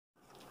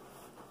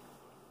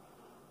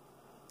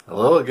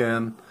Hello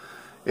again.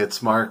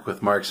 It's Mark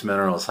with Mark's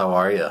Minerals. How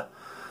are you?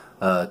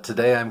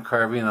 Today I'm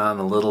carving on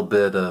a little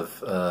bit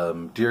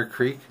of Deer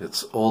Creek.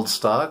 It's old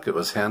stock. It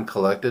was hand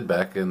collected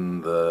back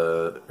in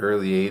the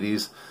early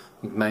 80s,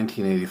 I think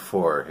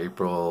 1984,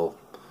 April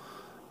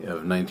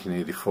of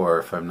 1984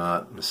 if I'm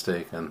not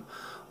mistaken.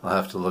 I'll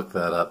have to look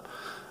that up.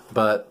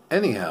 But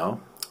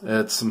anyhow,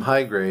 it's some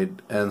high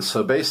grade, and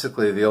so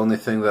basically the only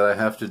thing that I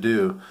have to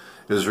do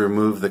is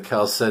remove the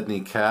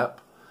Chalcedony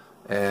cap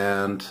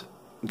and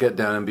get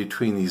down in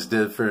between these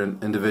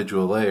different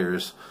individual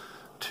layers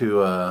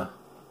to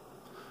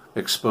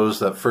expose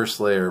that first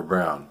layer of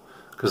brown,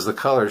 because the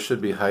color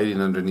should be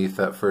hiding underneath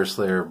that first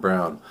layer of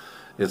brown.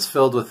 It's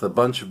filled with a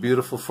bunch of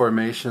beautiful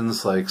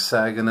formations like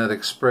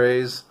Sagenite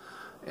sprays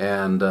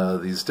and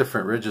these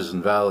different ridges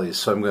and valleys,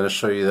 so I'm going to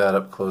show you that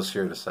up close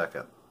here in a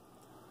second.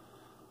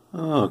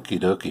 Okie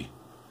dokie.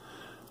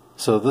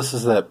 So this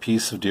is that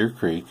piece of Deer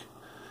Creek.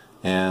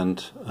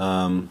 And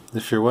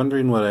if you're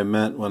wondering what I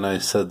meant when I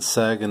said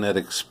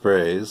Sagenite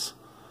sprays,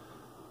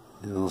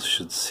 you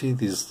should see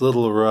these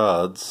little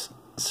rods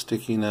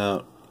sticking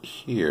out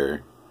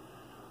here.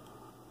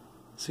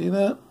 See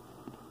that?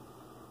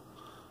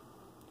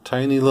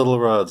 Tiny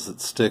little rods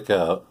that stick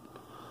out.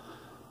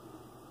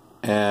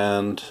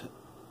 And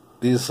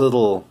these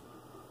little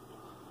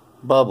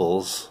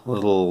bubbles,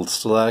 little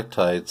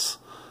stalactites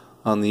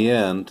on the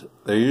end,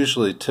 they're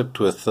usually tipped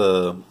with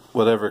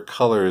whatever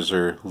colors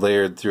are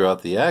layered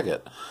throughout the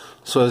agate.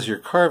 So as you're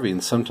carving,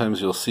 sometimes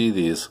you'll see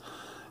these,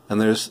 and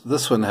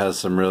this one has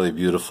some really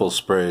beautiful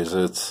sprays.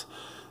 It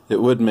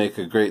would make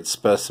a great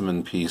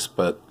specimen piece,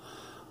 but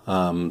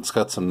it's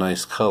got some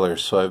nice color.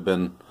 So I've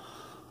been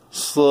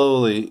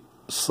slowly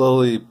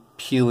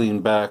peeling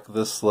back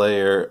this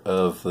layer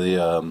of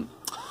the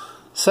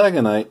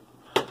Sagenite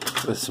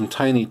with some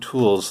tiny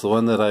tools. The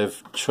one that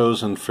I've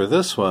chosen for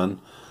this one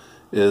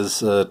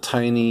is a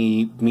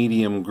tiny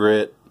medium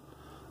grit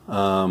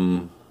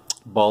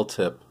ball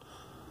tip,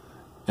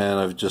 and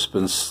I've just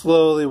been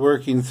slowly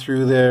working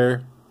through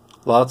there.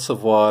 Lots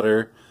of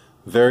water,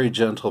 very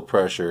gentle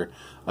pressure.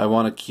 I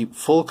want to keep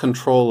full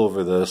control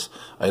over this.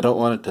 I don't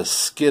want it to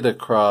skid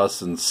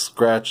across and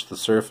scratch the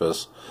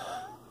surface.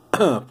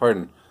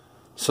 Pardon.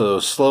 So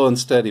slow and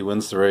steady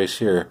wins the race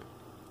here.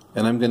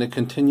 And I'm going to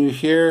continue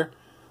here,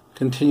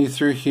 continue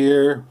through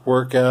here,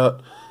 work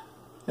out,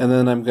 and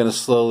then I'm going to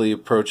slowly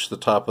approach the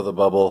top of the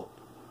bubble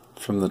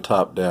from the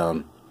top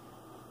down.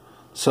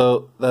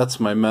 So that's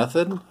my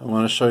method. I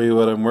want to show you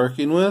what I'm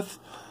working with.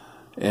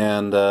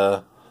 And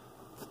I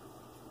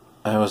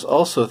was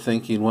also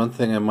thinking one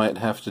thing I might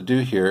have to do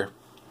here.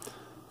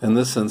 In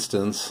this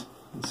instance,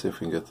 let's see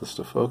if we can get this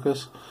to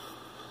focus.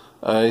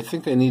 I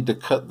think I need to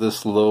cut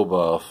this lobe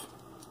off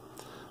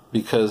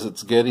because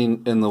it's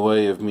getting in the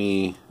way of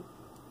me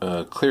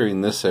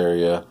clearing this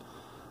area.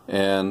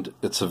 And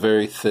it's a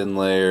very thin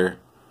layer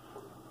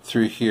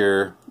through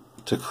here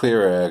to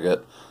clear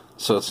agate.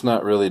 So it's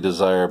not really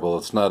desirable.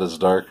 It's not as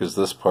dark as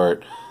this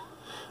part.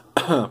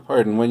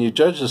 Pardon. When you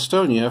judge the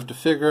stone, you have to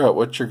figure out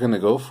what you're going to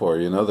go for.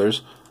 You know,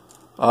 there's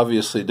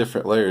obviously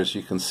different layers.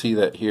 You can see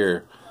that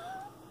here.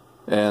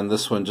 And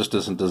this one just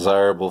isn't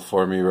desirable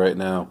for me right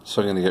now,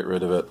 so I'm going to get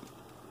rid of it.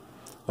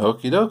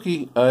 Okie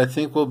dokie. I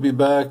think we'll be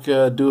back, do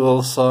a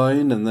little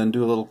sawing, and then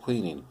do a little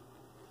cleaning.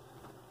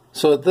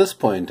 So at this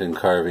point in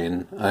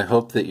carving, I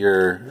hope that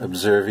you're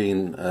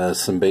observing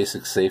some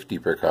basic safety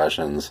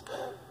precautions.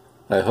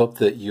 I hope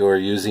that you're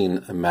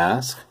using a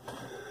mask.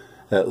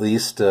 At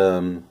least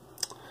I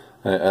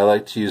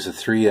like to use a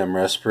 3M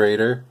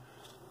respirator,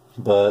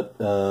 but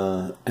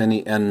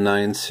any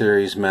N9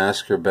 series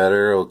mask or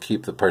better will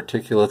keep the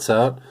particulates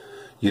out.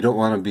 You don't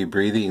want to be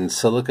breathing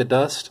silica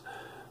dust.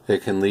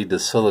 It can lead to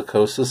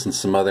silicosis and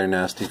some other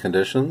nasty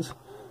conditions.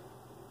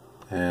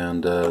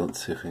 And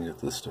let's see if we can get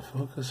this to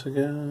focus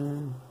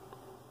again.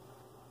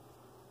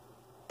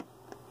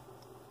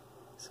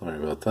 Sorry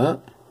about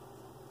that.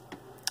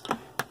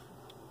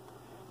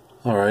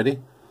 Alrighty,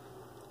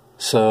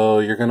 so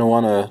you're going to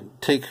want to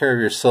take care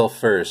of yourself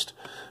first.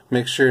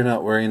 Make sure you're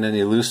not wearing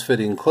any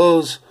loose-fitting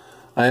clothes.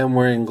 I am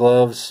wearing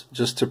gloves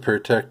just to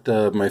protect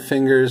my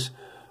fingers.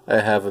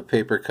 I have a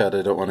paper cut.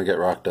 I don't want to get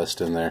rock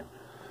dust in there.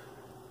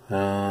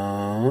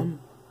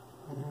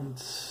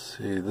 Let's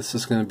see, this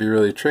is going to be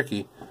really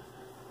tricky.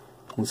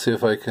 Let's see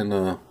if I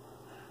can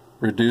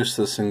reduce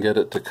this and get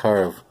it to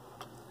carve.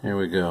 Here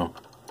we go.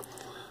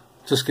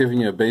 Just giving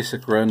you a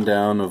basic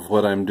rundown of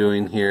what I'm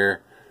doing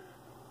here.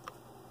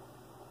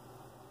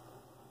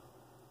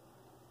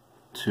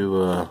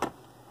 Here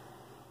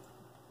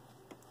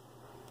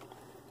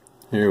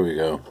we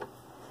go.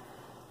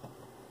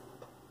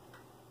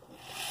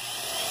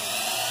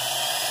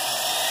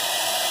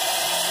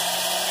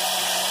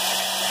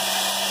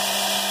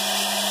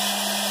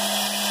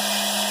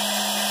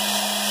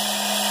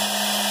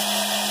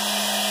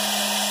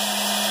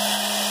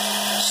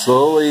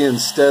 Slowly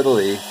and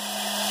steadily,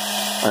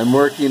 I'm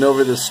working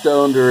over the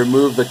stone to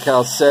remove the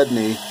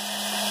chalcedony,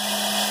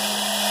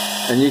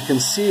 and you can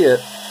see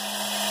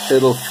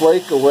it'll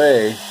flake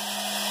away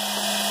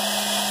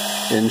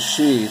in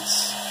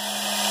sheets.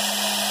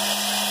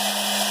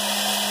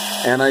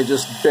 and I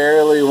just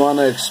barely want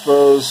to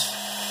expose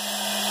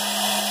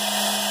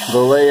the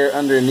layer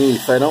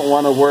underneath. I don't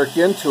want to work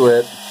into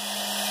it,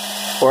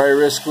 or I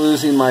risk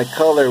losing my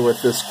color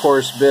with this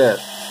coarse bit.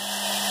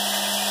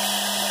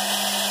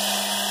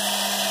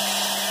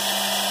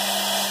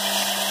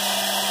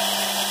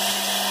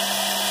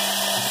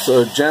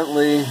 So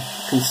gently,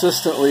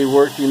 consistently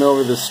working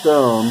over the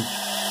stone.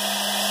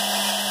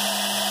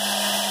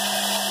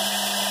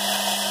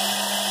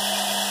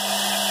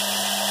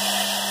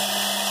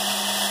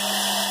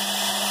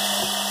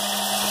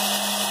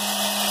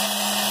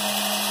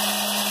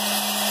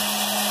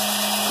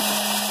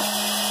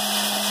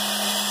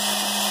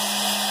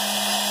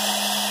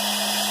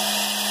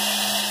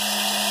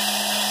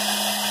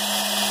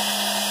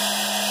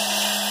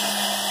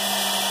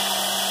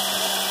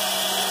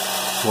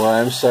 Well,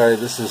 I'm sorry,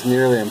 this is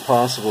nearly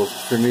impossible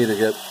for me to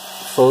get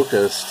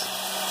focused.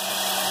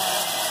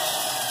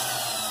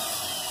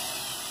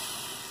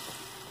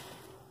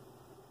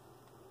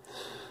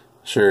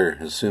 Sure,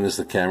 as soon as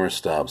the camera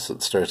stops,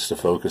 it starts to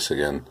focus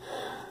again.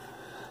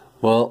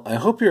 Well, I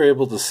hope you're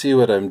able to see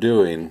what I'm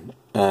doing.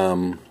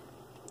 I'm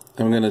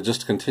going to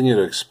just continue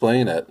to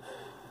explain it.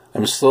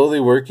 I'm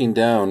slowly working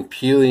down,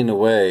 peeling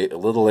away a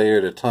little layer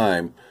at a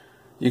time.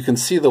 You can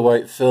see the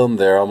white film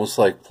there, almost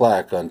like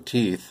plaque on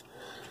teeth.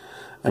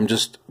 I'm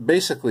just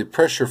basically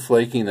pressure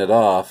flaking it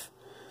off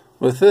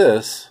with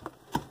this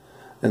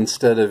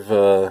instead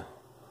of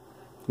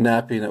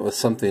napping it with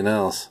something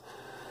else.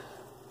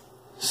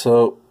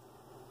 So,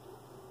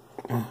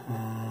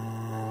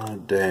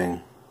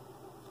 dang.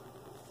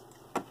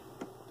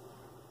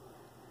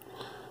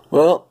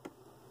 Well,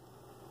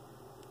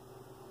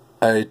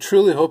 I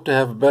truly hope to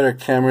have a better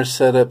camera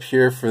setup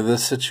here for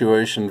this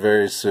situation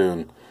very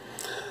soon.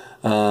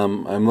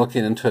 I'm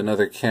looking into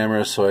another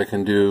camera so I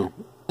can do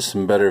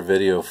some better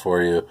video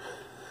for you,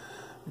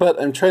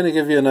 but I'm trying to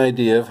give you an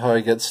idea of how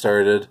I get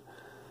started.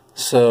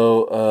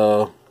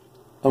 So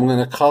I'm going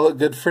to call it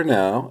good for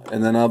now,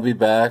 and then I'll be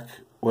back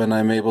when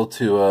I'm able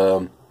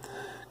to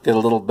get a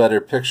little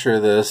better picture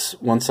of this.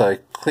 Once I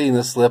clean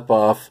this lip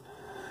off,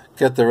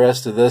 get the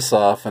rest of this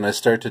off, and I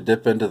start to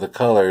dip into the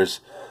colors,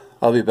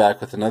 I'll be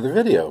back with another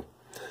video.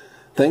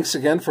 Thanks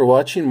again for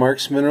watching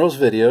Mark's Minerals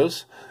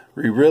videos.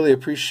 We really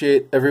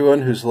appreciate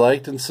everyone who's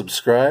liked and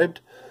subscribed.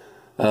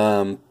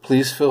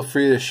 Please feel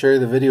free to share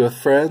the video with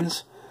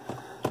friends.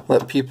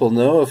 Let people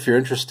know if you're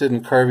interested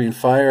in carving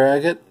fire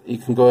agate. You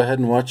can go ahead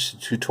and watch the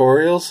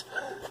tutorials.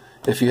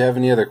 If you have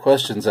any other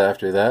questions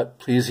after that,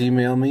 please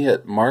email me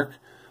at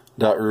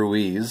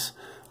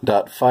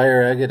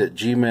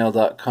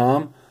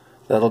mark.ruiz.fireagate@gmail.com.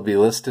 That'll be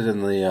listed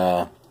in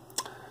the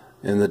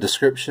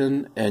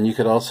description, and you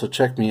could also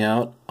check me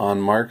out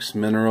on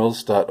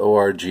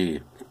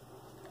marksminerals.org.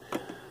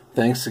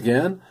 Thanks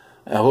again.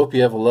 I hope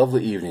you have a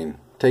lovely evening.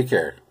 Take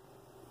care.